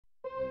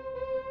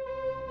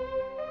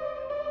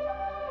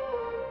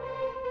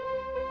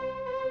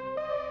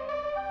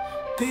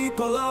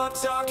People are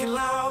talking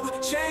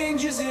loud,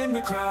 changes in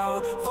the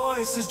crowd,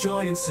 voices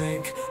join in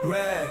sync,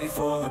 ready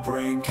for the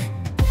brink.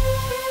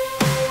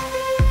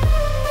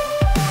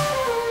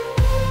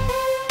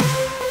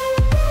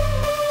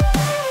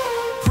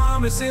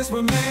 Promises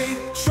were made,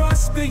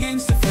 trust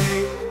begins to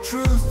fade,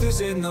 truth is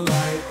in the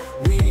light,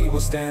 we will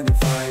stand and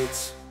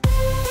fight.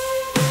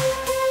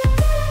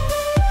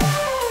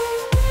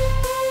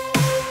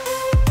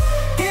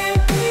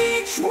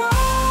 Impeach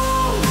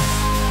Wote,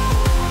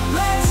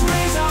 let's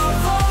raise our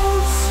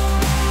votes.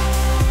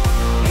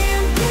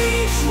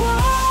 Impeach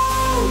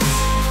Wote,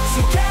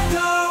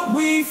 together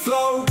we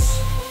float.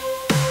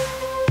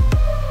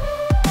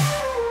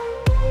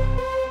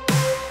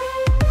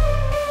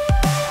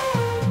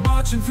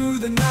 Marching through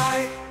the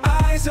night,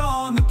 eyes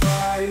on the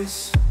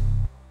prize.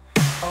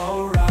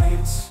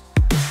 Alright,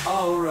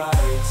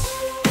 alright,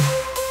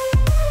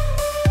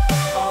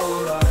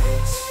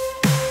 alright.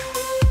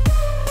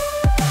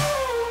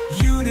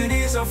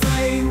 Unity's our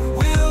flame,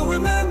 we'll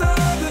remember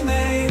the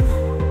name.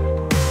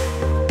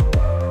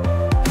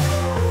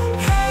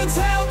 Hands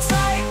held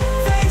tight,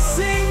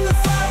 facing the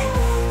fight,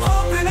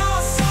 hoping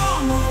our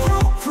song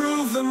will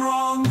prove them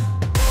wrong.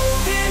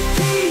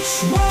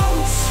 Impeach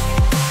Wote,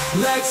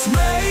 let's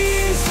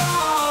raise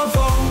our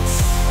votes.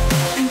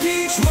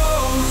 Impeach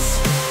Wote,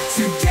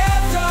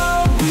 together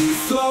we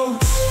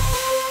float.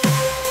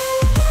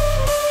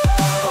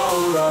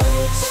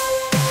 Alright.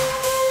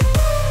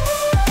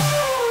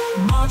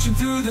 Marching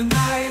through the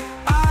night,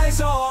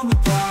 eyes on the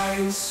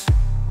prize.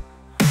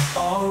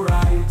 Alright.